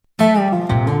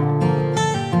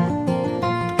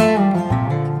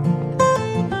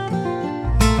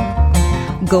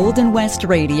Golden West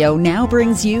Radio now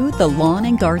brings you the Lawn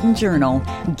and Garden Journal.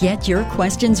 Get your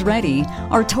questions ready.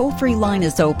 Our toll-free line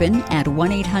is open at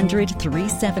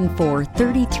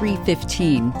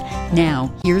 1-800-374-3315.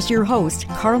 Now, here's your host,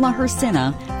 Carla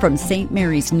Hersina from St.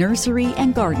 Mary's Nursery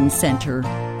and Garden Center.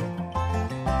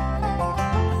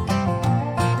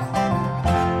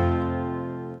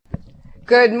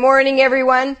 Good morning,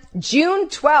 everyone. June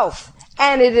 12th,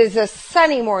 and it is a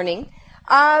sunny morning.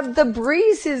 The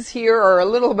breezes here are a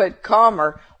little bit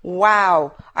calmer.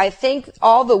 Wow. I think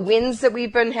all the winds that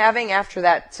we've been having after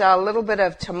that little bit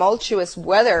of tumultuous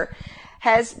weather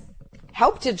has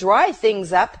helped to dry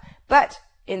things up. But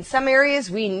in some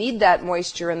areas, we need that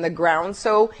moisture in the ground.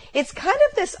 So it's kind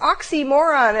of this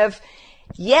oxymoron of,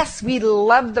 yes, we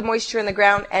love the moisture in the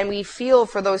ground, and we feel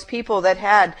for those people that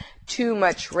had too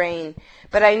much rain.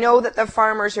 But I know that the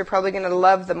farmers are probably going to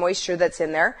love the moisture that's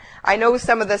in there. I know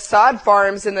some of the sod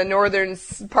farms in the northern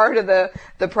part of the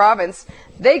province,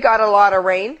 they got a lot of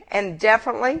rain. And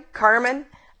definitely, Carmen,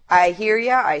 I hear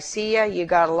ya, I see ya, you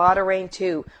got a lot of rain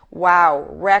too. Wow,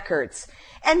 records.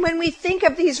 And when we think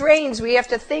of these rains, we have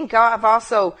to think of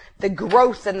also the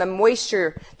growth and the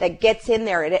moisture that gets in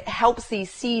there. And it helps these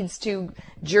seeds to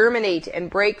germinate and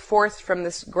break forth from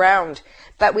this ground.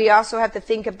 But we also have to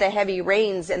think of the heavy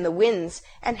rains and the winds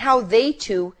and how they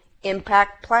too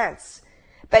impact plants.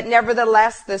 But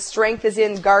nevertheless, the strength is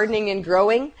in gardening and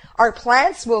growing. Our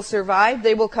plants will survive.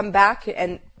 They will come back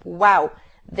and wow,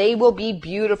 they will be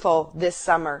beautiful this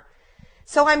summer.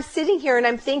 So I'm sitting here and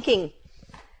I'm thinking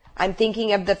of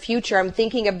the future. I'm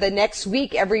thinking of the next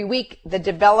week, every week, the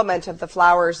development of the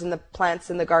flowers and the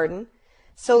plants in the garden.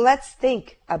 So let's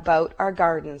think about our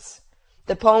gardens.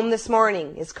 The poem this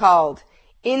morning is called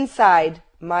Inside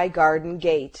My Garden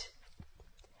Gate.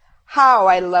 How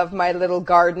I love my little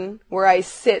garden where I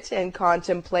sit and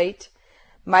contemplate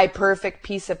my perfect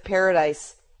piece of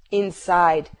paradise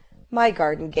inside my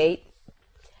garden gate.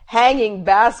 Hanging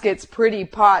baskets, pretty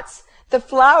pots, the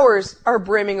flowers are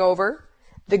brimming over.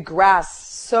 The grass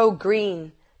so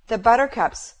green, the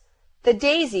buttercups, the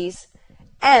daisies,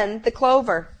 and the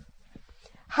clover.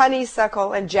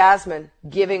 Honeysuckle and jasmine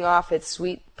giving off its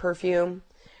sweet perfume.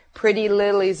 Pretty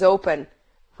lilies open,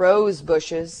 rose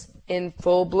bushes in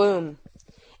full bloom.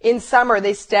 In summer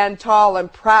they stand tall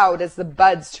and proud as the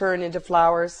buds turn into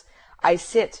flowers. I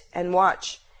sit and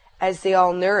watch as they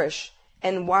all nourish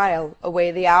and while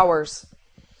away the hours.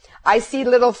 I see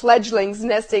little fledglings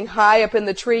nesting high up in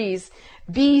the trees,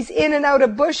 bees in and out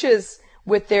of bushes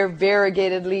with their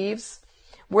variegated leaves,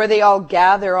 where they all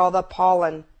gather all the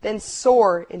pollen, then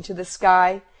soar into the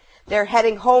sky. They're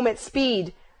heading home at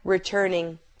speed,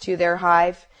 returning to their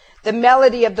hive. The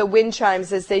melody of the wind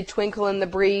chimes as they twinkle in the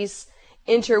breeze,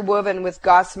 interwoven with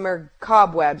gossamer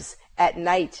cobwebs at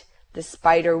night the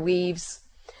spider weaves.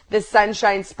 The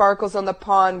sunshine sparkles on the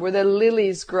pond where the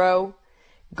lilies grow,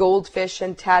 goldfish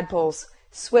and tadpoles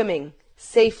swimming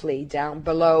safely down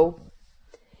below.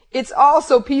 It's all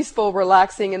so peaceful,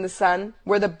 relaxing in the sun,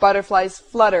 where the butterflies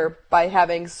flutter by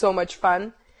having so much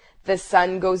fun. The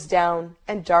sun goes down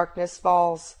and darkness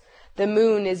falls. The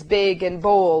moon is big and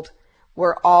bold,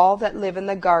 where all that live in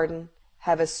the garden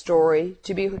have a story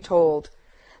to be told.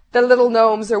 The little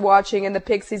gnomes are watching, and the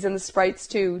pixies and the sprites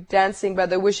too, dancing by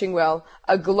the wishing well,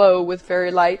 aglow with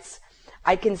fairy lights.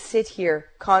 I can sit here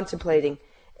contemplating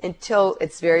until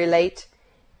it's very late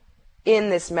in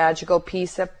this magical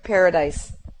piece of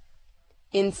paradise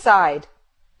inside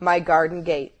my garden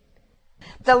gate.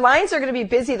 The lines are going to be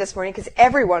busy this morning because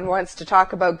everyone wants to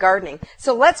talk about gardening.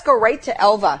 So let's go right to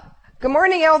Elva. Good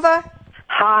morning, Elva.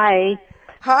 Hi.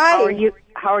 Hi.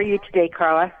 How are you today,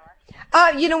 Carla?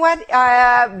 You know what?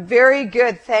 Very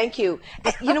good, thank you.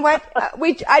 You know what?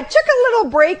 I took a little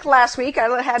break last week.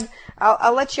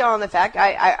 I'll let you on the fact.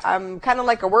 I'm kind of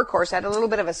like a workhorse. I had a little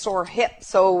bit of a sore hip.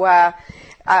 So,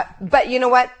 but you know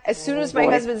what? As soon as my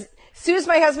husband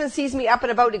sees me up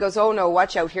and about, he goes, "Oh no,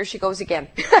 watch out! Here she goes again."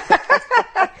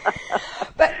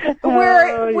 But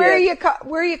where are you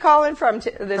calling from?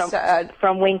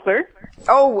 From Winkler.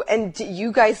 Oh, and did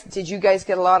you guys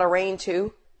get a lot of rain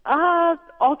too?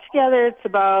 Altogether, it's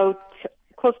about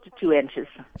close to 2 inches.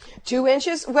 2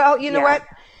 inches? Well, you know what?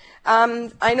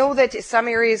 I know that some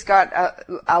areas got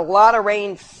a lot of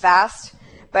rain fast,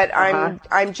 but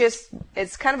I'm just,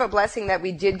 it's kind of a blessing that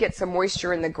we did get some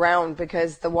moisture in the ground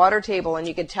because the water table, and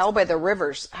you can tell by the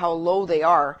rivers how low they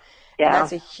are. Yeah.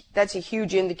 And that's a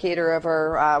huge indicator of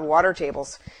our water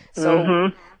tables.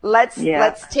 So let's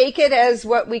take it as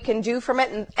what we can do from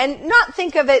it and not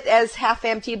think of it as half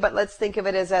empty, but let's think of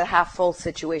it as a half full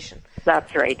situation.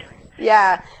 That's right.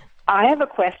 Yeah. I have a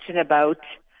question about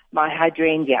my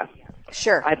hydrangea.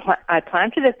 Sure. I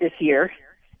planted it this year,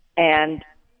 and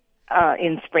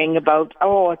in spring about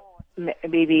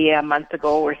maybe a month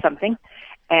ago or something.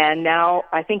 And now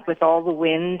I think with all the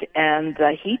wind and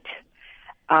the heat,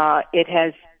 it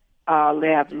has they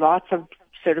have lots of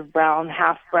sort of brown,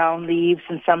 half brown leaves,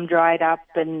 and some dried up,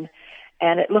 and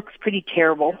it looks pretty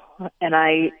terrible. And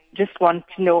I just want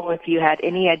to know if you had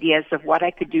any ideas of what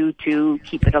I could do to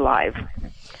keep it alive.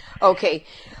 Okay.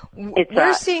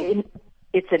 It's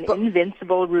an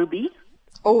invincible ruby.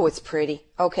 Oh, it's pretty.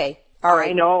 Okay. All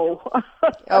right. I know.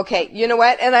 Okay. You know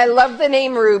what? And I love the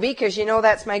name Ruby because,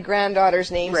 that's my granddaughter's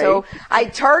name. Right. So I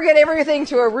target everything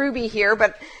to a Ruby here,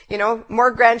 but, more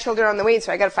grandchildren on the way,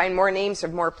 so I got to find more names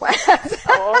of more plants.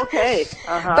 Oh, okay.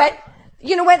 Uh-huh. But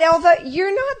you know what, Elva?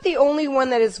 You're not the only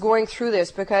one that is going through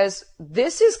this, because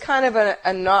this is kind of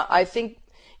I think,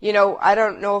 I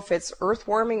don't know if it's earth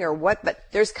warming or what, but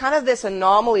there's kind of this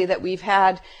anomaly that we've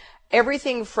had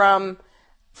everything from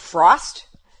frost,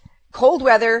 cold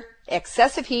weather,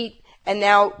 excessive heat, and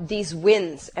now these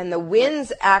winds. And the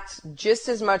winds act just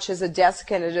as much as a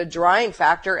desiccant and a drying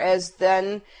factor as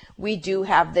then we do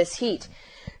have this heat.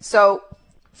 So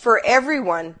for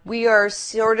everyone, we are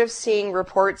sort of seeing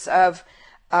reports of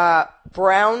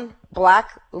brown,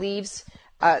 black leaves,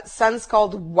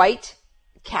 sun-scald white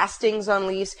castings on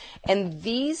leaves, and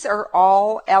these are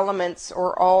all elements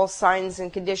or all signs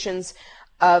and conditions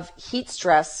of heat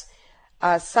stress,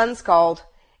 sun-scald,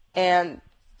 and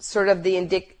sort of the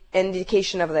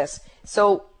indication of this.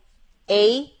 So,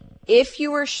 if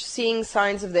you are seeing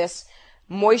signs of this,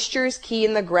 moisture is key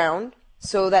in the ground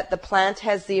so that the plant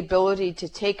has the ability to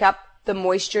take up the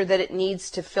moisture that it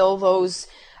needs to fill those,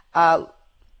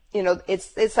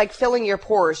 it's like filling your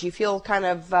pores. You feel kind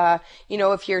of,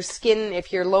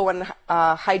 if you're low on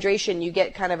hydration, you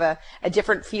get kind of a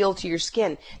different feel to your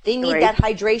skin. They need that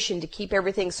hydration to keep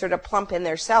everything sort of plump in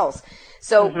their cells.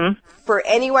 So for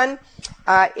anyone,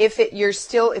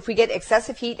 if we get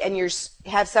excessive heat and you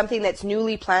have something that's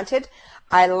newly planted,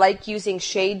 I like using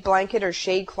shade blanket or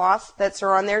shade cloth that's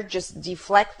on there. Just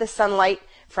deflect the sunlight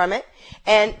from it.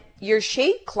 And your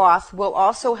shade cloth will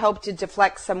also help to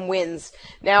deflect some winds.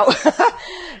 Now,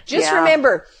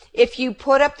 remember, if you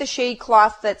put up the shade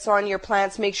cloth that's on your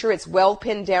plants, make sure it's well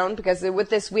pinned down, because with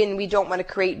this wind, we don't want to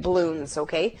create balloons,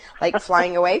 okay? Like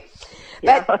flying away.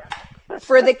 Yeah. But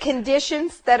for the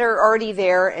conditions that are already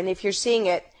there, and if you're seeing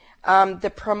it,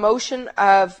 the promotion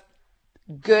of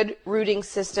good rooting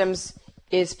systems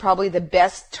is probably the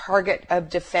best target of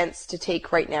defense to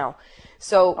take right now.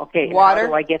 So water. How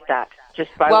do I get that?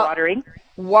 Just by watering?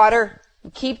 Water.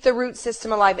 Keep the root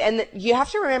system alive. And you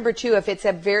have to remember too, if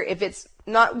it's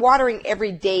not watering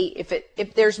every day,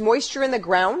 if there's moisture in the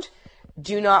ground,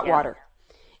 do not water.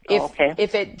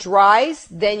 If it dries,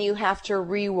 then you have to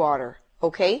re-water.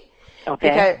 Okay?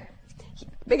 Okay.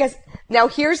 Because now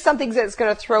here's something that's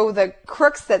going to throw the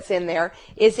crooks that's in there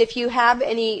is if you've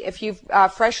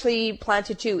freshly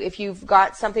planted too, if you've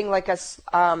got something like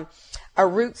a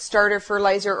root starter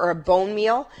fertilizer or a bone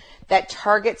meal that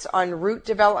targets on root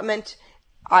development,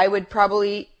 I would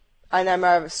probably, and I'm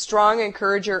a strong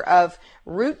encourager of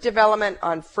root development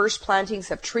on first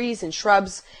plantings of trees and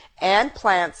shrubs and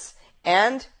plants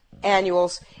and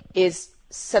annuals is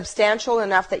substantial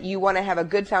enough that you want to have a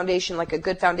good foundation, like a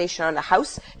good foundation on a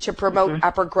house, to promote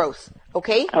upper growth.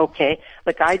 Okay? Okay.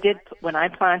 Like I did when I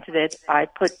planted it, I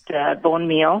put bone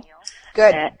meal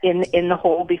in the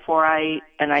hole before I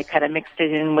kind of mixed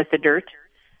it in with the dirt.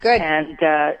 Good. And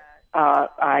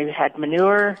I had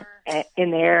manure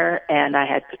in there, and I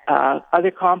had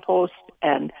other compost,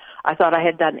 and I thought I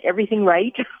had done everything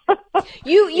right.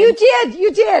 You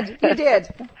did.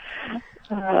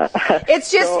 Elva,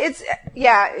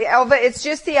 it's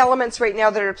just the elements right now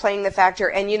that are playing the factor.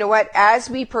 And you know what? As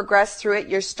we progress through it,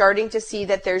 you're starting to see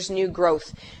that there's new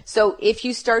growth. So if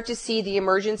you start to see the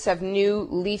emergence of new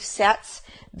leaf sets,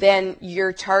 then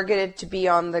you're targeted to be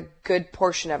on the good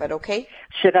portion of it, okay?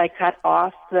 Should I cut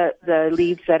off the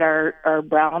leaves that are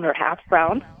brown or half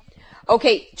brown?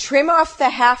 Okay, trim off the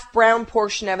half brown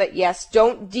portion of it, yes.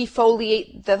 Don't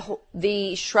defoliate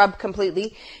the shrub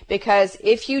completely, because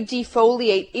if you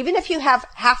defoliate, even if you have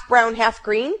half brown, half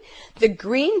green, the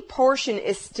green portion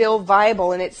is still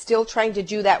viable and it's still trying to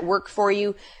do that work for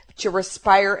you to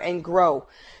respire and grow.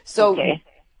 So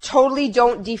totally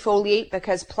don't defoliate,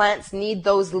 because plants need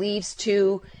those leaves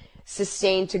to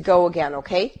sustain to go again,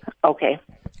 okay? Okay.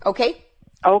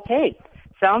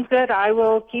 Sounds good. I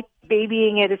will keep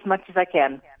babying it as much as I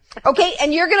can. Okay,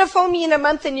 and you're going to phone me in a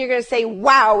month and you're going to say,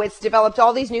 wow, it's developed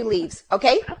all these new leaves,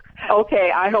 okay? Okay,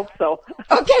 I hope so.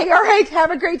 Okay, all right.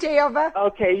 Have a great day, Elva.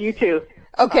 Okay, you too.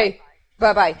 Okay,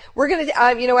 bye-bye. We're going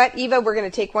to, you know what, Eva, we're going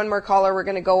to take one more caller. We're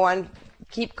going to go on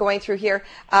keep going through here.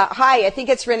 Hi, I think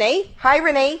it's Renee. Hi,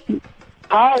 Renee.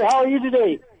 Hi, how are you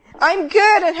today? I'm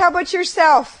good, and how about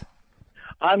yourself?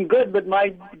 I'm good, but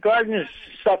my garden is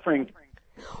suffering.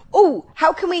 Oh,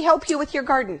 how can we help you with your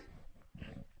garden?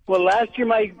 Well, last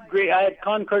year I had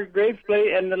Concord grapes,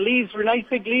 and the leaves were nice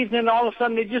big leaves, and then all of a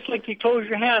sudden they just like you close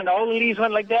your hand. All the leaves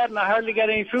went like that, and I hardly got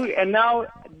any fruit. And now,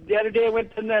 the other day I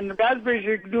went and the raspberries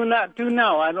are doing that too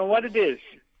now. I don't know what it is.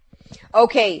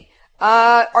 Okay,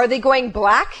 are they going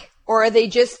black, or are they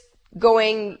just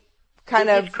going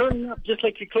It's curling up just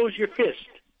like you close your fist.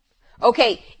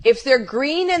 Okay, if they're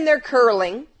green and they're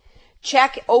curling,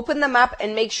 open them up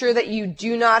and make sure that you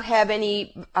do not have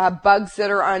any bugs that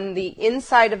are on the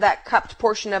inside of that cupped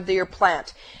portion of your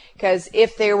plant. Because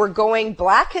if they were going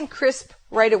black and crisp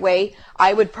right away,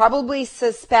 I would probably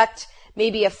suspect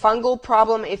maybe a fungal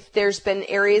problem if there's been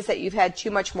areas that you've had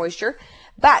too much moisture.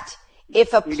 But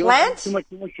if a We plant, don't have too much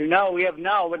moisture now. We have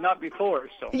now, but not before.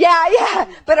 So yeah.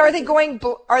 But are they going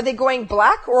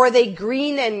black, or are they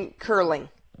green and curling?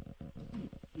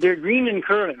 they're green and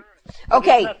curling.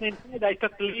 Okay. I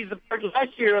took the leaves apart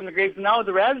last year on the grapes. Now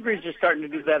the raspberries are starting to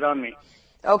do that on me.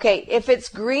 Okay, if it's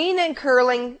green and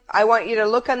curling, I want you to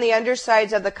look on the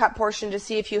undersides of the cup portion to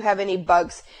see if you have any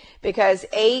bugs, because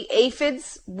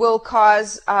aphids will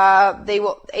cause.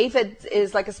 Aphid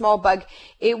is like a small bug.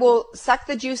 It will suck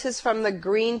the juices from the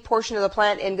green portion of the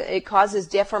plant, and it causes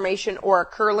deformation or a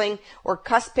curling or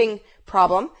cusping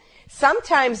problem.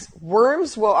 Sometimes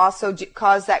worms will also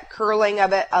cause that curling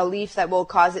of a leaf that will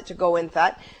cause it to go in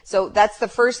that. So that's the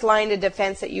first line of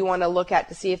defense that you want to look at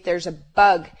to see if there's a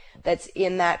bug that's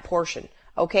in that portion.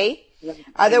 Okay?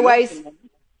 Otherwise,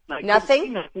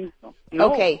 nothing?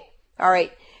 No. Okay. All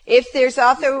right. If there's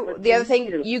also the other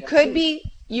thing, you could be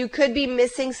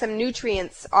missing some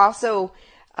nutrients also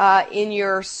in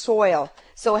your soil.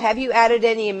 So have you added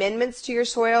any amendments to your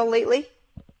soil lately?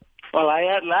 Well,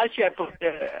 last year I put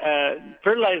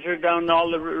fertilizer down all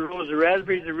the rows of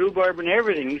raspberries, the rhubarb, and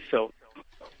everything. So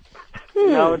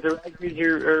now the raspberries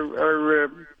are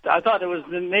I thought it was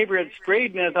the neighbor had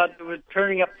sprayed, and I thought it was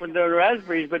turning up with the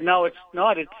raspberries, but now it's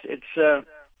not. It's the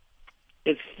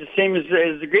same as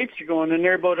the grapes are going, and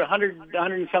they're about 100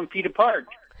 and some feet apart.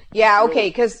 Yeah. Okay.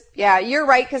 Because you're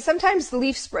right. Because sometimes the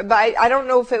leaf spray, but I don't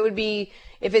know if it would be.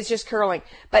 If it's just curling.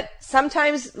 But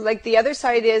sometimes, like the other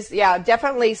side is,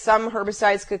 definitely some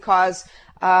herbicides could cause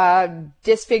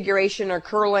disfiguration or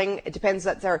curling. It depends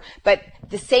what's there. But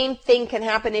the same thing can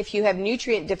happen if you have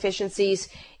nutrient deficiencies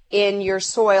in your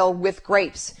soil with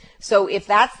grapes. So if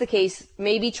that's the case,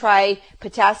 maybe try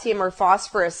potassium or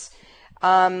phosphorus,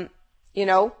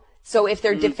 So if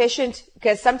they're deficient,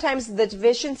 because sometimes the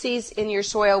deficiencies in your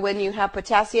soil when you have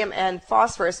potassium and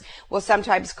phosphorus will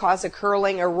sometimes cause a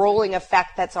curling or rolling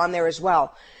effect that's on there as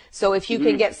well. So if you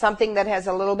can get something that has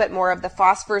a little bit more of the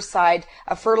phosphorus side,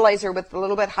 a fertilizer with a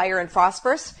little bit higher in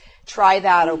phosphorus, try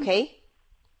that, okay?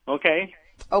 Okay.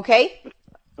 Okay?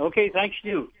 Okay, thanks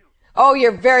you. Oh,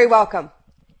 you're very welcome.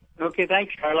 Okay,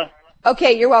 thanks, Carla.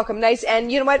 Okay, you're welcome. Nice.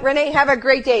 And you know what, Renee, have a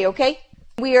great day, okay?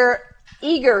 We are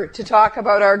eager to talk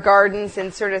about our gardens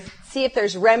and sort of see if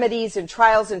there's remedies and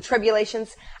trials and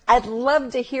tribulations. I'd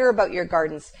love to hear about your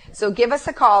gardens. So give us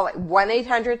a call at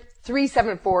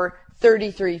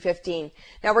 1-800-374-3315.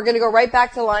 Now we're going to go right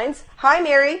back to lines. Hi,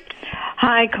 Mary.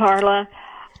 Hi, Carla.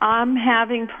 I'm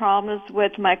having problems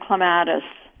with my clematis.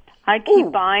 I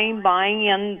keep buying,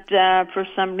 and for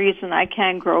some reason I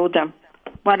can't grow them.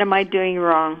 What am I doing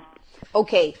wrong?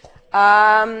 Okay.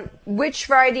 Which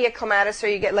variety of clematis are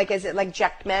you getting? Like, is it like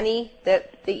Jackmani, the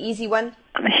easy one?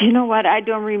 You know what? I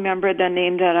don't remember the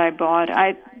name that I bought.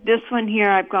 This one here,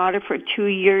 I've got it for 2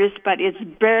 years, but it's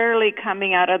barely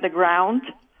coming out of the ground.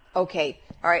 Okay.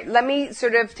 All right. Let me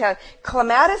sort of tell.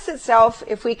 Clematis itself,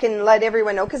 if we can let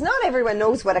everyone know, because not everyone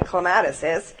knows what a clematis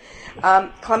is.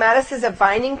 Clematis is a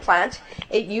vining plant.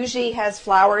 It usually has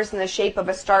flowers in the shape of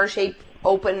a star-shaped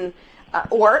open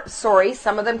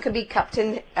some of them could be cupped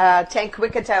in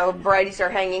Tanquicata varieties are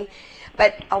hanging,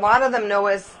 but a lot of them know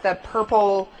as the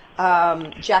purple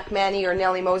Jackmani or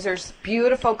Nellie Moser's,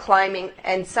 beautiful climbing,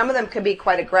 and some of them could be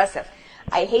quite aggressive.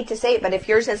 I hate to say it, but if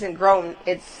yours isn't grown,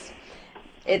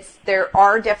 there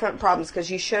are different problems because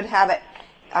you should have it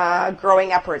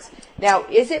growing upwards. Now,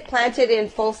 is it planted in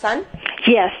full sun?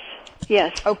 Yes.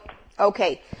 Oh,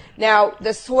 okay. Now,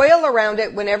 the soil around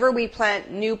it, whenever we plant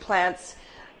new plants,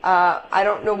 I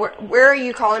don't know where are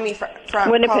you calling me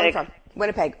from? Winnipeg.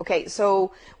 Winnipeg. Okay,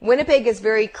 so Winnipeg is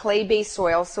very clay-based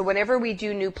soil. So whenever we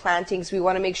do new plantings, we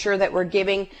want to make sure that we're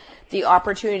giving the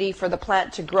opportunity for the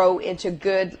plant to grow into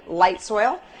good light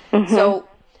soil. Mm-hmm. So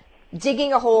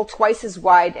digging a hole twice as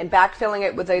wide and backfilling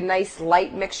it with a nice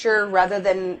light mixture rather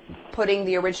than putting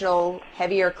the original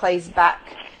heavier clays back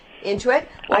into it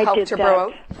will I help did to that. grow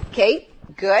out. Okay,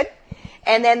 good.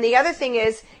 And then the other thing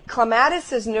is,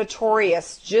 clematis is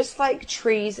notorious, just like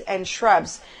trees and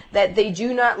shrubs, that they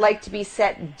do not like to be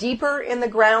set deeper in the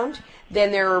ground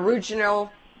than their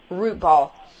original root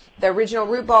ball. The original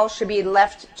root ball should be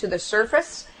left to the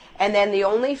surface, and then the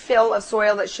only fill of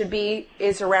soil that should be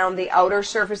is around the outer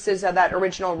surfaces of that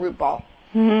original root ball.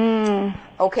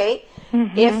 Okay?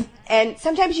 And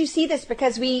sometimes you see this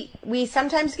because we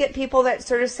sometimes get people that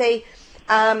sort of say,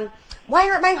 why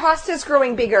aren't my hostas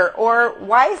growing bigger? Or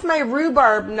why is my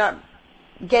rhubarb not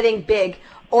getting big?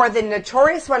 Or the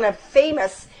notorious one of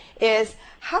famous is,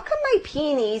 how come my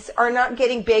peonies are not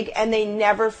getting big and they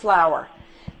never flower?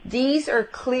 These are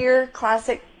clear,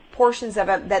 classic portions of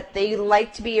it that they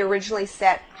like to be originally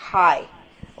set high.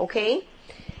 Okay?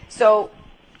 So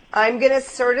I'm going to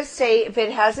sort of say, if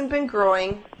it hasn't been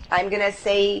growing, I'm going to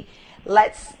say,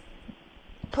 let's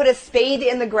put a spade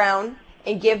in the ground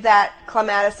and give that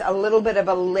clematis a little bit of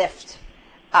a lift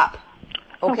up.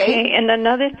 Okay? And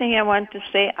another thing I want to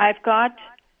say, I've got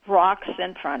rocks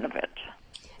in front of it.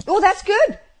 Oh, that's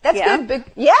good. That's Yeah? good.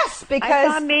 Yes, I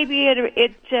because... thought maybe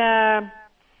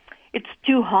it's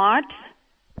too hot.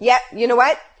 Yeah, you know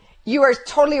what? You are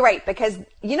totally right, because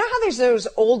you know how there's those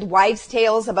old wives'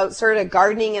 tales about sort of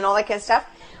gardening and all that kind of stuff?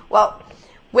 Well,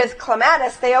 with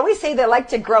clematis, they always say they like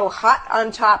to grow hot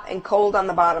on top and cold on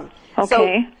the bottom. Okay.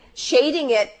 So shading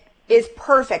it is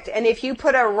perfect. And if you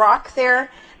put a rock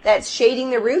there that's shading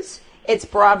the roots, it's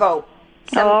bravo.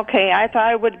 Okay. I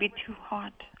thought it would be too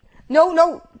hot.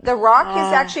 No, the rock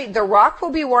is actually, the rock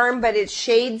will be warm, but it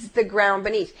shades the ground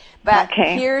beneath. But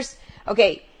Okay.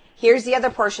 here's the other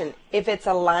portion. If it's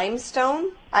a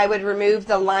limestone, I would remove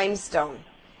the limestone.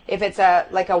 If it's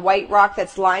like a white rock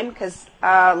that's lime, because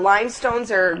limestones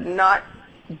are not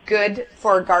good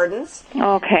for gardens.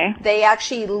 Okay. They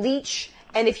actually leach,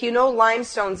 and if you know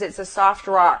limestones, it's a soft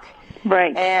rock.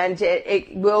 Right. And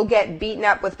it will get beaten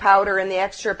up with powder, and the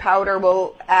extra powder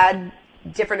will add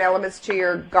different elements to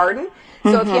your garden.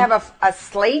 So if you have a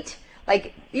slate,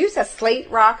 like use a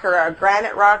slate rock or a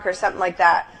granite rock or something like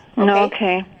that.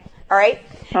 Okay. All right.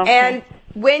 Okay. And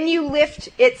when you lift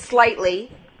it slightly,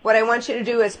 what I want you to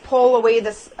do is pull away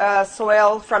the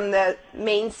soil from the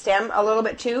main stem a little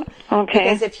bit too. Okay.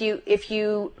 Because if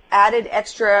you added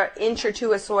extra inch or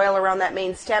two of soil around that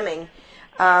main stemming,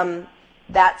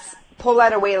 pull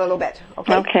that away a little bit.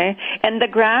 Okay. Okay. And the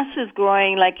grass is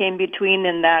growing like in between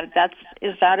in that.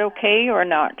 Is that okay or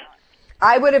not?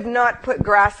 I would have not put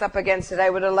grass up against it. I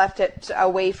would have left it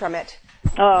away from it.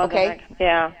 Oh, Okay.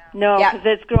 Yeah. No, Yeah. because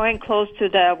it's growing close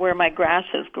to where my grass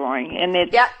is growing, and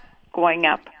it's Yeah. going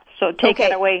up. So take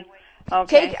Okay. it away.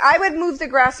 Okay. I would move the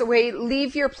grass away.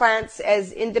 Leave your plants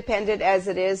as independent as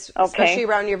it is, Okay. especially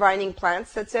around your vining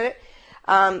plants. That's it.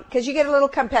 Because you get a little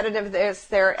competitiveness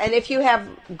there. And if you have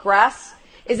grass,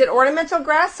 is it ornamental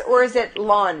grass or is it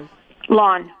lawn?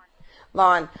 Lawn.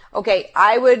 Lawn. Okay,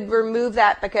 I would remove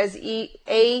that because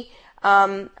I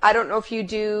don't know if you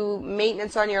do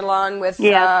maintenance on your lawn with.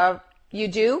 Yeah. You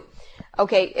do.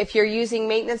 Okay, if you're using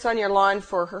maintenance on your lawn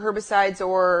for herbicides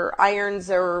or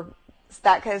irons or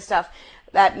that kind of stuff,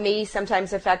 that may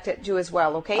sometimes affect it too as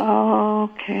well. Okay.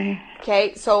 Okay.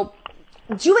 Okay, so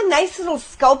do a nice little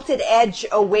sculpted edge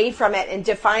away from it and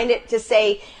define it to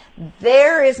say,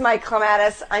 there is my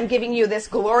clematis. I'm giving you this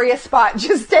glorious spot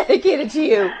just dedicated to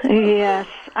you. Yes.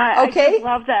 I Okay. just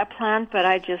love that plant, but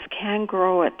I just can't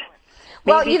grow it.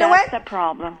 Well, Maybe you know that's what? the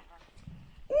problem.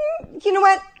 You know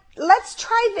what? Let's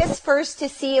try this first to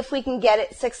see if we can get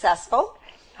it successful.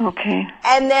 Okay.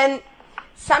 And then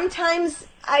sometimes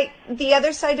the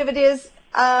other side of it is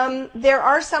there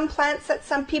are some plants that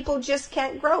some people just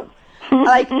can't grow.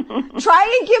 Like,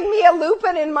 try and give me a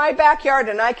lupin in my backyard,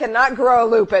 and I cannot grow a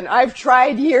lupin. I've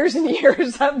tried years and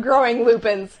years of growing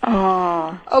lupins.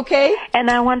 Oh. Okay? And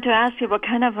I want to ask you, what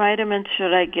kind of vitamins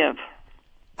should I give?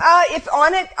 If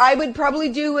on it, I would probably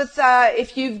do with,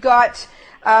 if you've got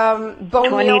bone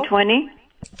meal. 2020?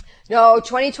 No,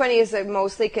 2020 is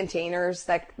mostly containers.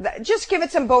 That just give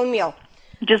it some bone meal.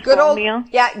 Just Good bone old meal?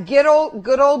 Yeah, good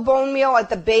old bone meal at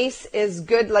the base is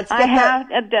good. Let's get I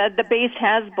that. have, the base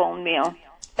has bone meal.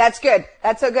 That's good.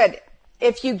 That's so good.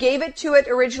 If you gave it to it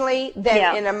originally,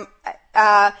 then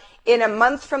in a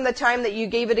month from the time that you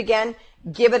gave it again,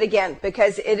 give it again,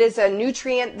 because it is a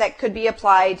nutrient that could be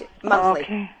applied monthly.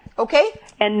 Okay. Okay?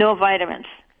 And no vitamins.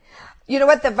 You know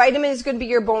what? The vitamin is going to be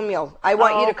your bone meal. I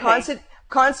want you to okay.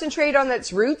 concentrate on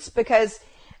its roots, because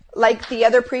like the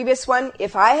other previous one,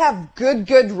 if I have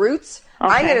good roots,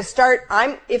 I'm going to start,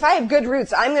 if I have good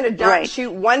roots, I'm going to not Right.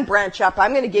 shoot one branch up.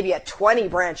 I'm going to give you 20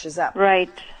 branches up. Right.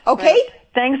 Okay? Right.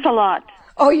 Thanks a lot.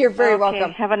 Oh, you're very Okay,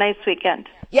 welcome. have a nice weekend.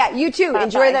 Yeah, you too. Bye-bye.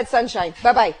 Enjoy that sunshine.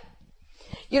 Bye-bye.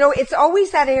 You know, it's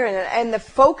always that area, and the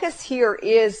focus here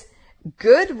is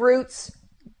good roots,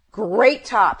 great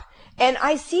top. And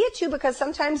I see it too because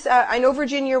sometimes, I know,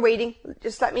 Virginia, you're waiting.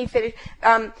 Just let me finish.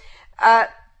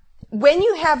 When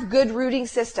you have good rooting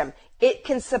system, it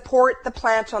can support the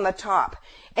plant on the top.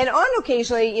 And on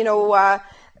occasionally, you know,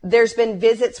 there's been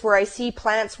visits where I see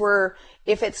plants where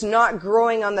if it's not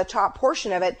growing on the top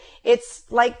portion of it, it's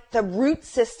like the root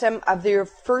system of their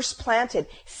first planted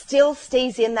still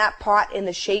stays in that pot, in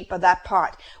the shape of that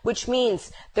pot, which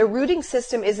means the rooting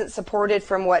system isn't supported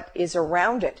from what is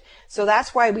around it. So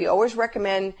that's why we always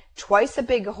recommend twice a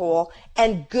big hole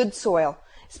and good soil.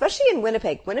 Especially in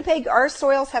Winnipeg. Winnipeg, our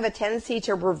soils have a tendency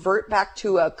to revert back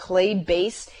to a clay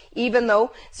base,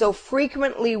 so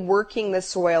frequently working the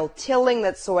soil, tilling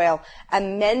that soil,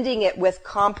 amending it with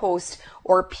compost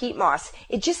or peat moss,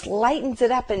 it just lightens it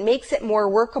up and makes it more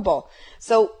workable.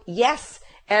 So yes,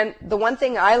 and the one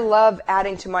thing I love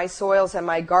adding to my soils and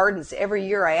my gardens, every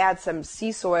year I add some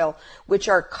sea soil, which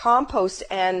are compost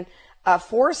and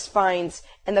forest fines,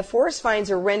 and the forest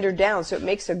fines are rendered down, so it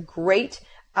makes a great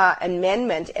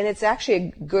amendment, and it's actually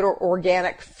a good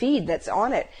organic feed that's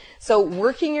on it. So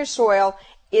working your soil,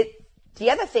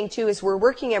 the other thing too is we're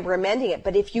working and we're amending it,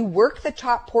 but if you work the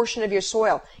top portion of your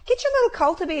soil, get your little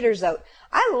cultivators out.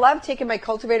 I love taking my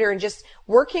cultivator and just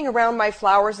working around my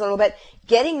flowers a little bit,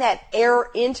 getting that air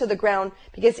into the ground,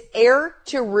 because air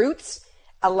to roots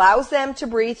allows them to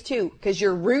breathe too, because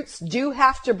your roots do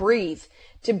have to breathe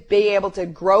to be able to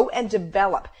grow and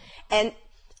develop. And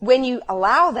when you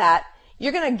allow that,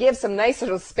 you're going to give some nice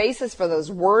little spaces for those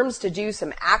worms to do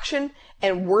some action,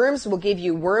 and worms will give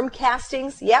you worm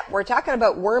castings. Yep, we're talking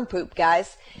about worm poop,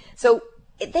 guys. So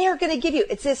they are going to give you,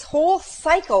 it's this whole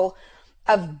cycle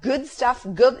of good stuff,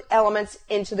 good elements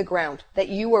into the ground that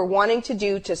you are wanting to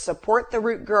do to support the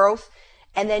root growth,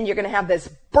 and then you're going to have this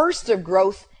burst of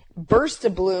growth, burst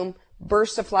of bloom,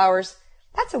 burst of flowers.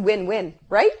 That's a win-win,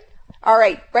 right? All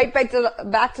right, right back to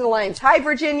the lines. Hi,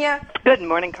 Virginia. Good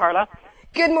morning, Carla.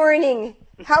 Good morning.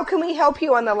 How can we help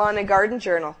you on the Lawn and Garden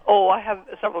Journal? Oh, I have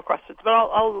several questions, but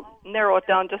I'll narrow it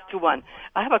down just to one.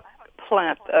 I have a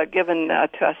plant given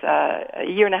to us a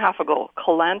year and a half ago,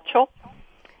 Kalanchoe.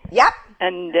 Yep.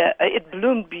 And it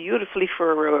bloomed beautifully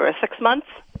for 6 months.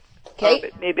 Okay.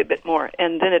 Maybe a bit more.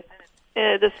 And then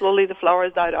slowly the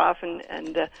flowers died off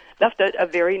and left a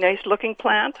very nice-looking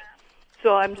plant.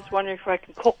 So I'm just wondering if I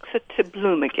can coax it to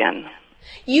bloom again.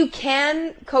 You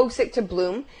can coax it to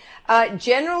bloom.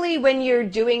 Generally, when you're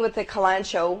doing with the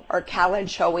Kalanchoe or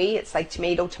Kalanchoe, it's like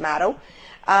tomato.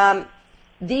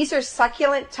 These are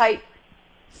succulent type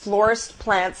florist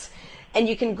plants, and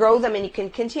you can grow them and you can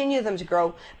continue them to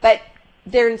grow. But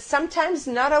they're sometimes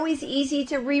not always easy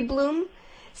to rebloom.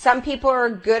 Some people are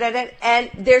good at it,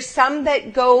 and there's some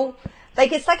that go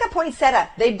it's like a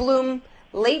poinsettia. They bloom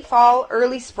late fall,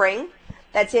 early spring.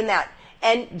 That's in that,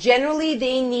 and generally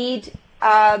they need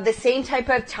the same type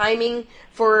of timing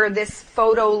for this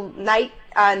photo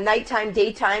nighttime,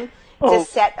 daytime to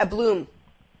set a bloom.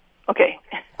 Okay.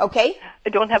 Okay? I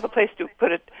don't have a place to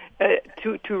put it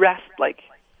to rest, like.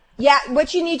 Yeah,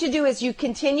 what you need to do is you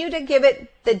continue to give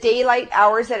it the daylight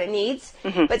hours that it needs,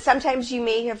 but sometimes you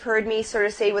may have heard me sort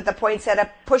of say with the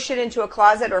poinsettia, push it into a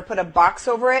closet or put a box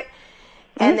over it,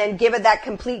 and then give it that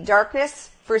complete darkness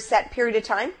for a set period of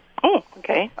time. Oh,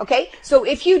 okay. Okay, so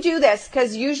if you do this,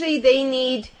 because usually they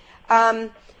need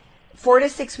 4 to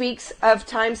 6 weeks of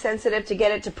time sensitive to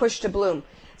get it to push to bloom.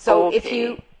 So if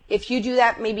you do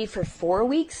that maybe for 4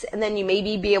 weeks, and then you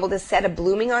maybe be able to set a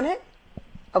blooming on it.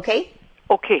 Okay?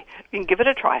 Okay, you can give it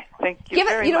a try. Thank you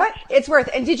very much. You know what? It's worth.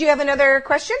 And did you have another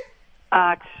question?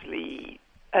 Actually,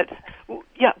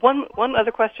 one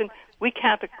other question. We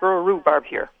can't grow rhubarb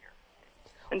here.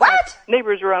 In fact,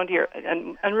 neighbors around here,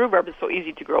 and rhubarb is so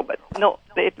easy to grow, but no,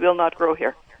 it will not grow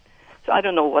here. So I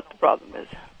don't know what the problem is.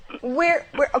 Where?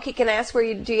 Okay, can I ask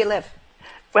do you live?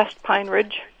 West Pine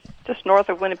Ridge, just north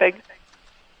of Winnipeg.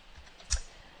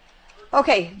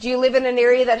 Okay, do you live in an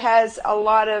area that has a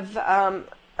lot of,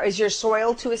 is your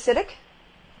soil too acidic?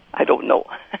 I don't know.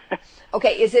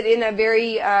 Okay, is it in a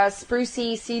very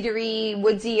sprucey, cedary,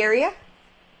 woodsy area?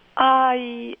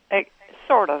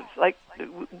 Sort of. Like,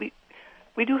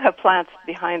 we do have plants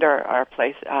behind our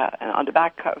place on the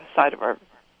back side of our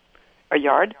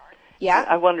yard. Yeah.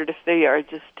 I wondered if they are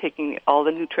just taking all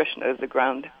the nutrition out of the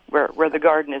ground where the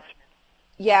garden is.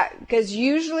 Yeah, because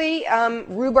usually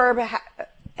rhubarb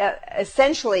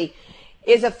essentially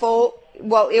is a full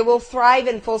well, it will thrive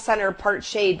in full sun or part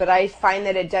shade, but I find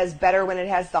that it does better when it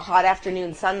has the hot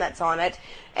afternoon sun that's on it.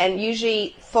 And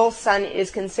usually full sun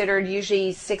is considered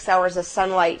usually 6 hours of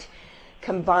sunlight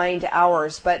combined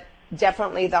hours, but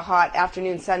definitely the hot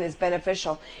afternoon sun is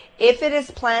beneficial. If it is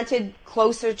planted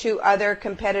closer to other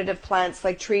competitive plants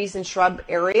like trees and shrub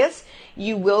areas,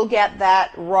 you will get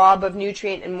that rob of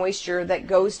nutrient and moisture that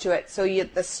goes to it, so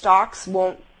the stalks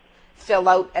won't fill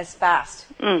out as fast.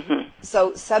 Mm-hmm.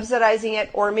 So subsidizing it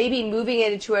or maybe moving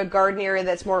it into a garden area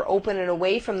that's more open and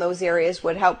away from those areas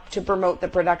would help to promote the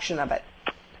production of it.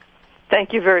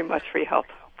 Thank you very much for your help,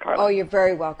 Carla. Oh, you're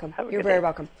very welcome. You're very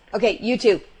welcome. Okay, you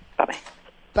too. Bye-bye.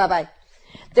 Bye-bye.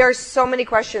 There are so many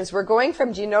questions. We're going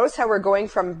from, do you notice how we're going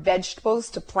from vegetables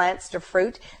to plants to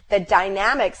fruit? The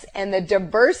dynamics and the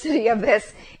diversity of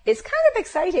this is kind of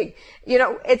exciting. You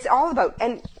know, it's all about,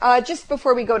 and just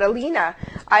before we go to Lena,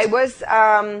 I was,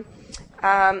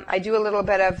 I do a little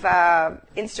bit of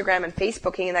Instagram and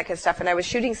Facebooking and that kind of stuff, and I was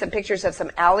shooting some pictures of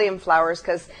some allium flowers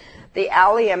because the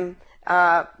allium,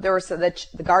 there was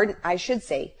the garden, I should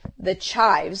say, the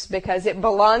chives, because it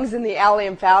belongs in the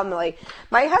allium family.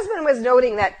 My husband was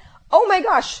noting that, oh my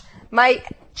gosh, my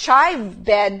chive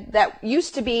bed that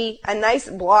used to be a nice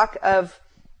block of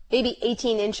maybe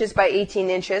 18 inches by 18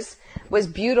 inches was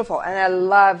beautiful, and I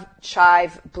love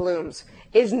chive blooms,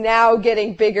 is now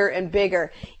getting bigger and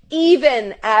bigger.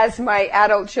 Even as my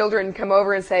adult children come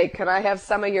over and say, can I have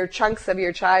some of your chunks of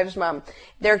your chives, Mom?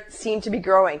 They seem to be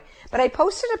growing. But I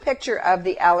posted a picture of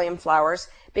the allium flowers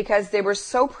because they were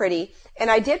so pretty. And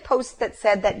I did post that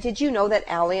said that, did you know that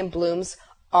allium blooms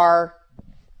are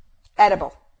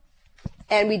edible?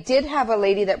 And we did have a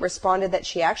lady that responded that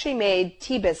she actually made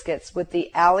tea biscuits with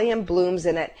the allium blooms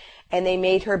in it. And they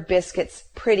made her biscuits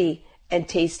pretty and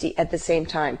tasty at the same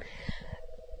time.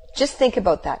 Just think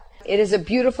about that. It is a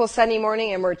beautiful sunny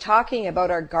morning, and we're talking about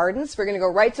our gardens. We're going to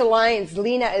go right to lines.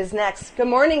 Lena is next. Good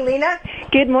morning, Lena.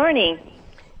 Good morning.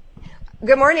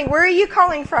 Good morning. Where are you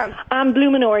calling from?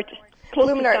 Blumenort, close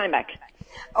to Steinbach.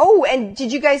 Oh, and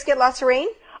did you guys get lots of rain?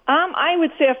 I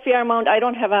would say a fair amount. I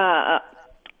don't have a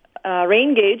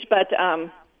rain gauge, but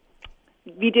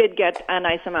we did get a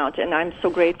nice amount, and I'm so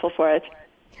grateful for it.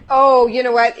 Oh, you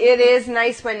know what? It is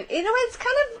nice when, you know, it's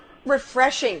kind of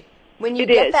refreshing when you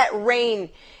get that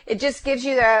rain. It just gives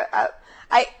you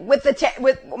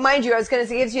mind you, I was going to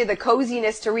say, it gives you the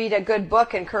coziness to read a good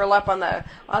book and curl up on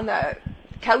the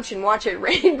couch and watch it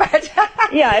rain. But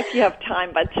yeah, if you have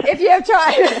time. But if you have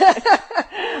time,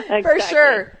 exactly. For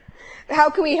sure. How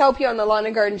can we help you on the Lawn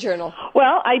and Garden Journal?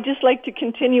 Well, I just like to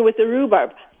continue with the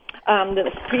rhubarb.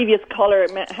 The previous caller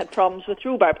had problems with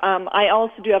rhubarb. I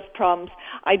also do have problems.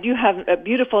 I do have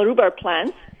beautiful rhubarb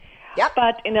plants. Yep.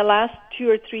 But in the last 2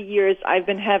 or 3 years, I've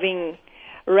been having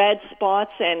red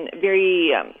spots and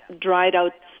very dried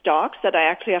out stalks that I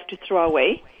actually have to throw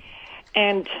away.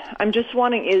 And I'm just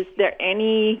wondering, is there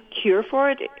any cure for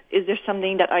it? Is there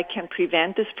something that I can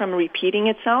prevent this from repeating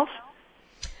itself?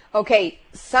 Okay,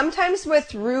 sometimes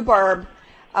with rhubarb,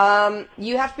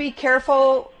 you have to be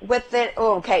careful with it.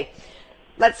 Oh, okay,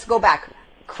 let's go back.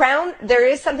 There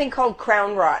is something called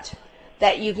crown rot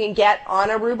that you can get on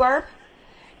a rhubarb,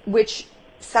 which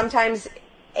sometimes,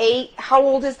 how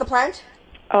old is the plant?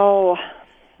 Oh,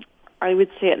 I would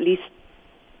say at least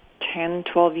 10,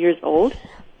 12 years old.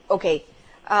 Okay.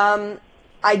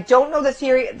 I don't know the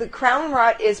theory. The crown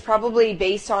rot is probably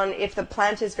based on if the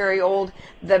plant is very old,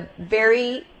 the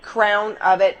very crown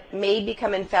of it may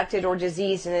become infected or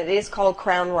diseased, and it is called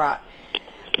crown rot,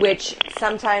 which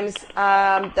sometimes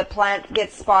the plant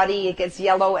gets spotty, it gets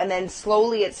yellow, and then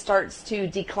slowly it starts to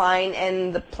decline,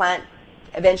 and the plant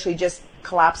eventually just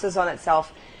collapses on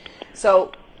itself.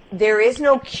 So there is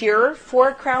no cure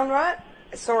for crown rot.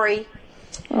 Sorry.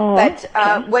 Oh, but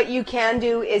okay. What you can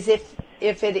do is if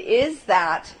it is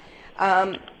that,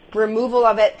 removal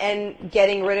of it and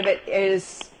getting rid of it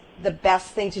is the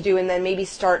best thing to do, and then maybe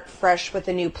start fresh with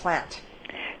a new plant.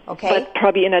 Okay? But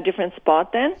probably in a different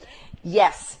spot then?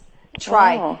 Yes.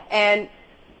 Try. Oh. And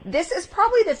this is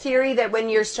probably the theory that when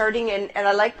you're starting, and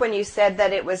I like when you said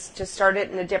that it was to start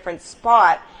it in a different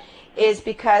spot, is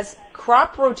because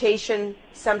crop rotation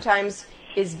sometimes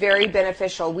is very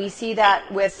beneficial. We see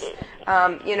that with,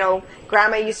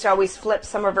 Grandma used to always flip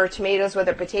some of her tomatoes with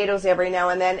her potatoes every now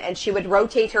and then, and she would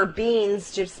rotate her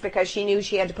beans just because she knew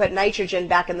she had to put nitrogen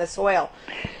back in the soil.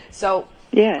 So,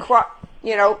 yeah.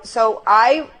 So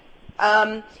I,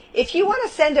 if you want to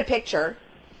send a picture,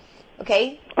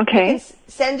 okay? Okay. You can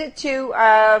send it to,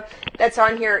 that's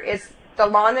on here, it's the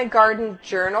Lawn and Garden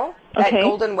Journal at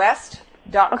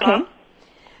goldenwest.com. Okay.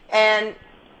 And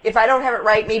if I don't have it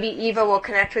right, maybe Eva will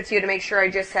connect with you to make sure I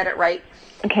just said it right.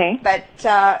 Okay. But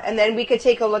and then we could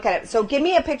take a look at it. So give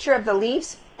me a picture of the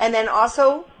leaves and then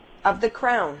also of the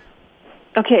crown.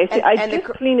 Okay, so I just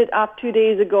cleaned it up 2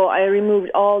 days ago. I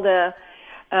removed all the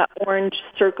orange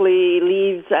circly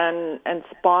leaves and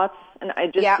spots, and I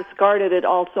just discarded it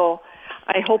also.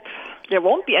 I hope there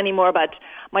won't be any more, but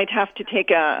might have to take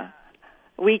a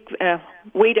week,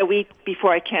 wait a week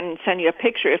before I can send you a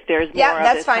picture if there's more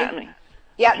of this happening.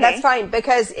 Yeah, that's fine,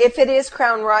 because if it is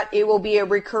crown rot, it will be a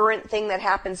recurrent thing that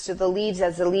happens to the leaves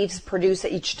as the leaves produce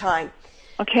each time.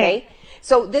 Okay.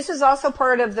 So this is also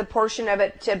part of the portion of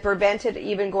it to prevent it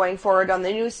even going forward on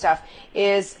the new stuff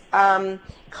is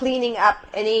cleaning up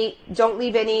don't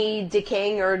leave any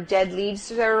decaying or dead leaves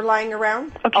that are lying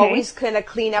around. Okay. Always kind of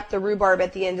clean up the rhubarb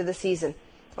at the end of the season.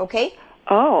 Okay?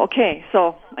 Oh, okay.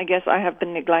 So I guess I have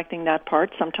been neglecting that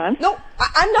part sometimes. No,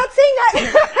 I'm not saying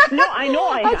that. No, I know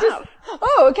I have.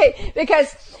 Okay.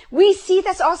 Because we see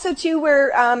this also too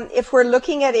where if we're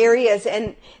looking at areas,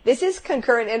 and this is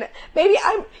concurrent, and maybe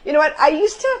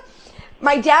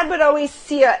my dad would always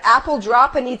see an apple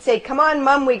drop and he'd say, come on,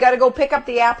 Mom, we got to go pick up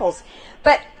the apples.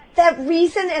 But the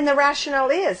reason and the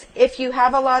rationale is if you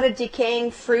have a lot of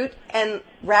decaying fruit and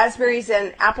raspberries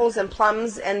and apples and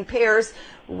plums and pears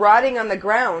rotting on the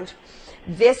ground,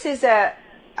 this is a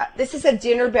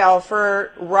dinner bell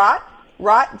for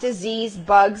rot, disease,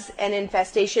 bugs, and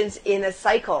infestations in a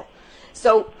cycle.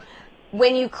 So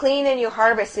when you clean and you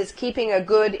harvest, it's keeping a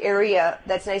good area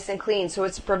that's nice and clean. So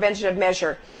it's a preventative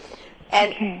measure.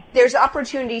 And there's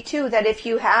opportunity too that if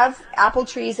you have apple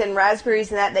trees and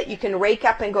raspberries and that you can rake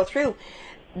up and go through,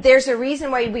 there's a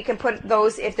reason why we can put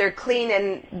those, if they're clean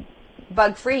and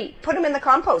bug free, put them in the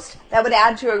compost. That would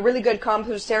add to a really good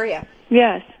compost area.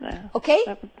 Yes. Okay?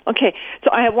 Okay.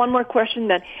 So I have one more question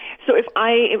then. So if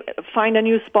I find a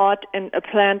new spot and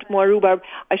plant more rhubarb,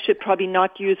 I should probably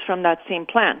not use from that same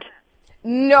plant.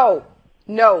 No.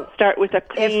 Start with a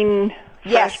clean,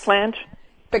 fresh plant?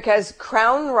 Because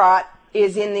crown rot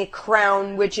is in the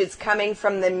crown, which is coming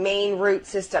from the main root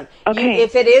system. Okay.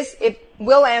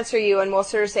 We'll answer you and we'll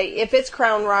sort of say, if it's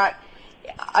crown rot,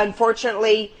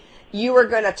 unfortunately, you are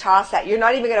going to toss that. You're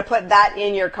not even going to put that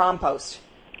in your compost.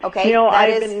 Okay? You know,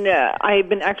 I've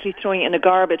been actually throwing it in the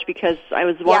garbage because I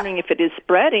was wondering if it is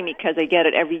spreading because I get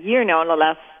it every year now in the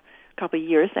last couple of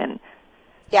years. And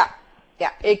Yeah,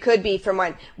 it could be from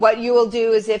one. What you will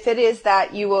do is if it is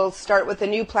that, you will start with a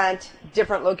new plant,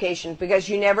 different location, because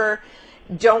you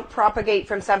don't propagate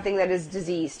from something that is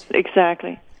diseased.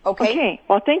 Exactly. Okay.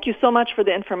 Well, thank you so much for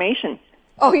the information.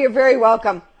 Oh, you're very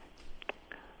welcome.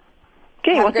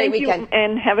 Okay, have a great weekend. You,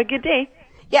 and have a good day.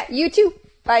 Yeah, you too.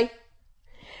 Bye.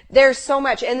 There's so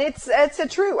much, and it's a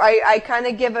true. I kind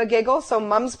of give a giggle, so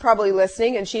Mom's probably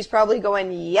listening, and she's probably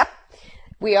going, yep.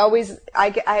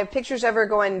 I have pictures of her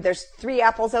going, there's 3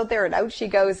 apples out there, and out she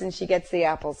goes, and she gets the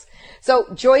apples. So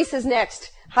Joyce is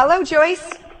next. Hello,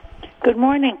 Joyce. Good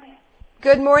morning.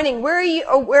 Good morning. Where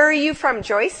are you from,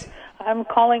 Joyce? I'm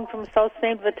calling from South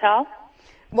St. Vital.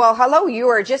 Well, hello. You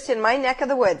are just in my neck of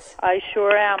the woods. I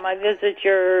sure am. I visit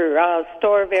your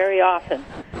store very often.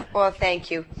 Well,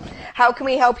 thank you. How can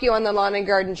we help you on the Lawn and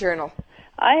Garden Journal?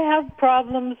 I have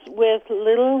problems with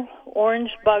little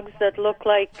orange bugs that look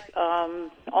like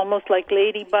almost like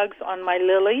ladybugs on my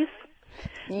lilies.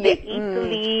 They eat the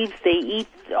leaves. They eat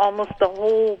almost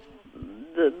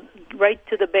right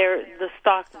to the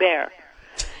stalk bare.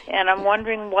 And I'm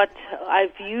wondering what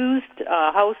I've used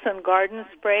house and garden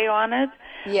spray on it.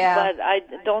 Yeah. But I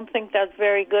don't think that's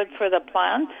very good for the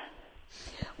plant.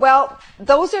 Well,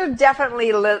 those are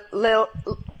definitely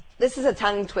this is a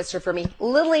tongue twister for me.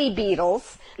 Lily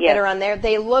beetles that are on there.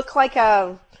 They look like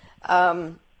they're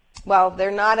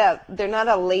not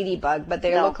a ladybug, but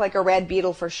they look like a red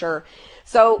beetle for sure.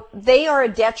 So they are a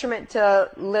detriment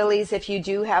to lilies if you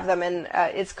do have them, and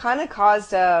it's kind of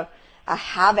caused a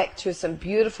havoc to some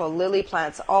beautiful lily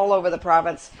plants all over the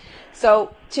province.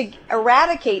 So to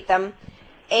eradicate them,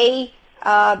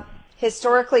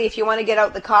 historically, if you want to get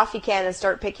out the coffee can and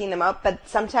start picking them up, but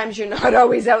sometimes you're not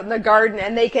always out in the garden,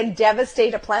 and they can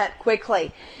devastate a plant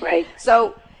quickly. Right.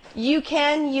 So you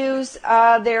can use,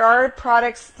 there are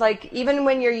products, like even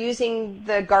when you're using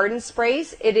the garden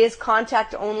sprays, it is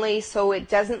contact only, so it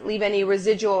doesn't leave any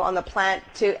residual on the plant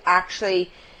to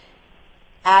actually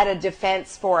add a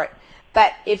defense for it.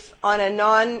 But if on a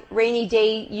non-rainy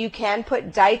day, you can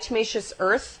put diatomaceous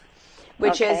earth,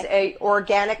 which is a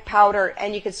organic powder,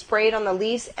 and you can spray it on the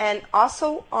leaves and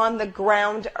also on the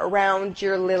ground around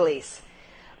your lilies.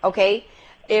 Okay?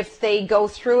 If they go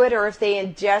through it or if they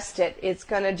ingest it, it's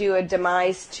going to do a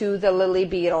demise to the lily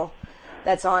beetle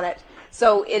that's on it.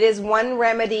 So it is one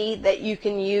remedy that you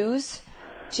can use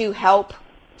to help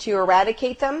to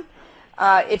eradicate them.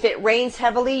 If it rains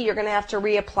heavily, you're going to have to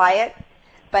reapply it,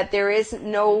 but there is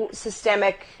no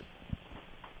systemic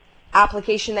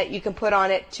application that you can put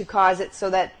on it to cause it, so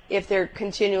that if they're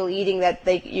continually eating that,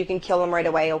 you can kill them right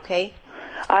away, okay?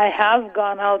 I have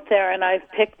gone out there and I've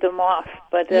picked them off,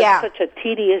 but it's such a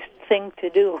tedious thing to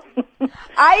do.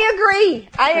 I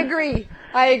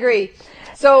agree.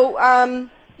 So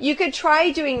you could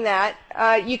try doing that.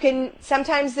 You can,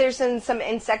 sometimes there's some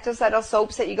insecticidal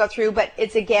soaps that you go through, but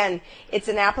it's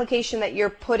an application that you're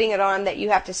putting it on that you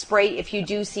have to spray if you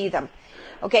do see them.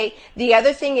 Okay? The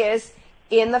other thing is,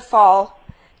 in the fall,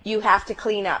 you have to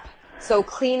clean up. So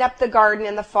clean up the garden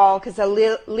in the fall, because the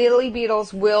lily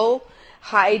beetles will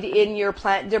hide in your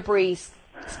plant debris,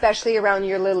 especially around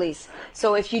your lilies.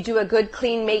 So if you do a good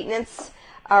clean maintenance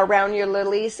around your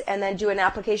lilies and then do an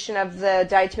application of the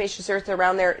diatomaceous earth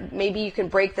around there, maybe you can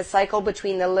break the cycle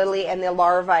between the lily and the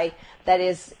larvae that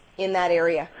is in that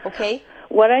area, okay?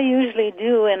 What I usually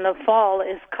do in the fall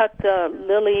is cut the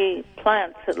lily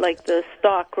plants, like the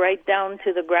stalk, right down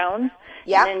to the ground.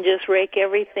 Yeah. And then just rake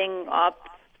everything up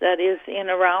that is in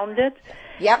around it.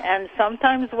 Yep. And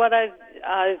sometimes what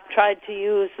I've tried to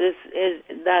use is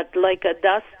that, like a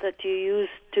dust that you use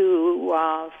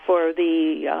to for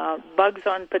the bugs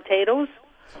on potatoes.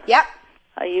 Yep.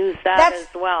 I use that as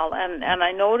well, and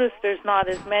I noticed there's not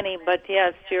as many, but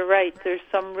yes, you're right. There's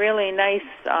some really nice.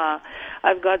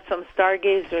 I've got some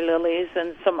stargazer lilies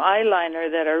and some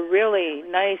eyeliner that are really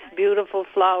nice, beautiful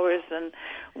flowers. And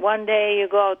one day you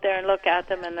go out there and look at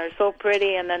them, and they're so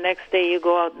pretty, and the next day you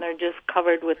go out and they're just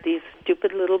covered with these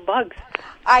stupid little bugs.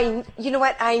 You know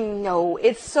what? I know,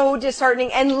 it's so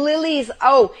disheartening. And lilies.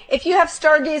 Oh, if you have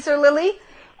stargazer lily,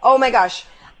 oh my gosh.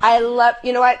 I love,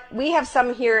 you know what, we have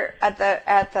some here at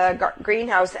the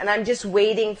greenhouse, and I'm just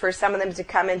waiting for some of them to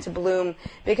come into bloom,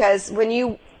 because when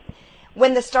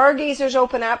the stargazers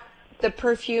open up, the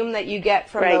perfume that you get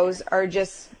from those are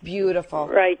just beautiful.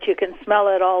 Right, you can smell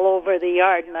it all over the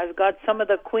yard, and I've got some of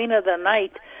the Queen of the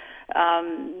Night,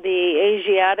 the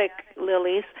Asiatic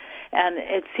lilies, and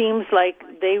it seems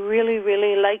like they really,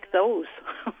 really like those.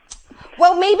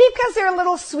 Well, maybe because they're a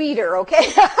little sweeter, okay?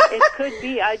 It could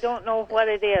be. I don't know what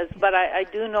it is, but I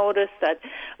do notice that,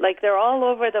 like, they're all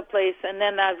over the place. And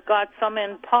then I've got some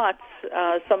in pots,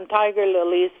 some tiger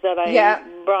lilies that I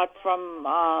brought from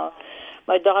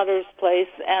my daughter's place,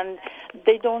 and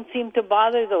they don't seem to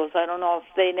bother those. I don't know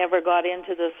if they never got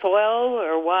into the soil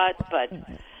or what, but...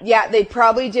 Yeah, they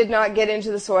probably did not get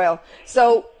into the soil.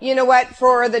 So, you know what,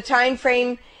 for the time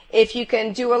frame, if you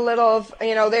can do a little,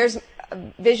 there's...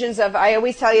 visions of, I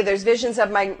always tell you, there's visions of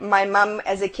my mom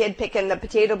as a kid picking the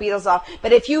potato beetles off.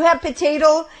 But if you have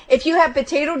potato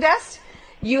dust,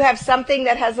 you have something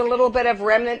that has a little bit of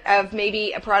remnant of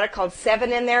maybe a product called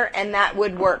 7 in there, and that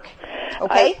would work.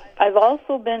 Okay? I've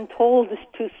also been told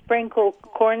to sprinkle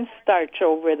cornstarch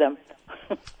over them.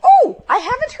 Oh, I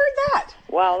haven't heard that.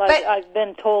 Well, I've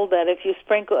been told that if you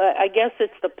sprinkle, I guess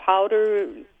it's the powder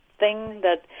thing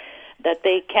that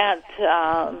they can't...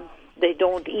 they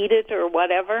don't eat it or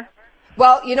whatever.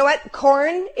 Well, you know what?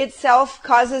 Corn itself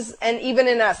causes, and even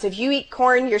in us, if you eat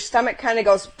corn, your stomach kind of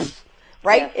goes,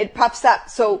 right? Yes. It puffs up.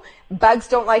 So bugs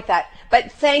don't like that.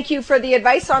 But thank you for the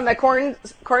advice on the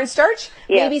cornstarch.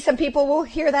 Yes. Maybe some people will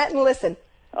hear that and listen.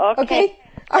 Okay?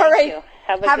 All right.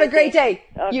 Have a great day.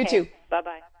 Okay. You too.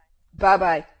 Bye-bye.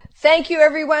 Bye-bye. Thank you,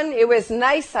 everyone. It was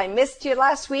nice. I missed you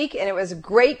last week, and it was a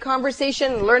great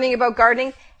conversation learning about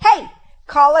gardening. Hey,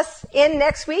 call us in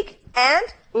next week and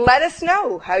let us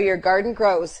know how your garden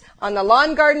grows on the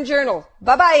Lawn Garden Journal.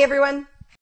 Bye-bye, everyone.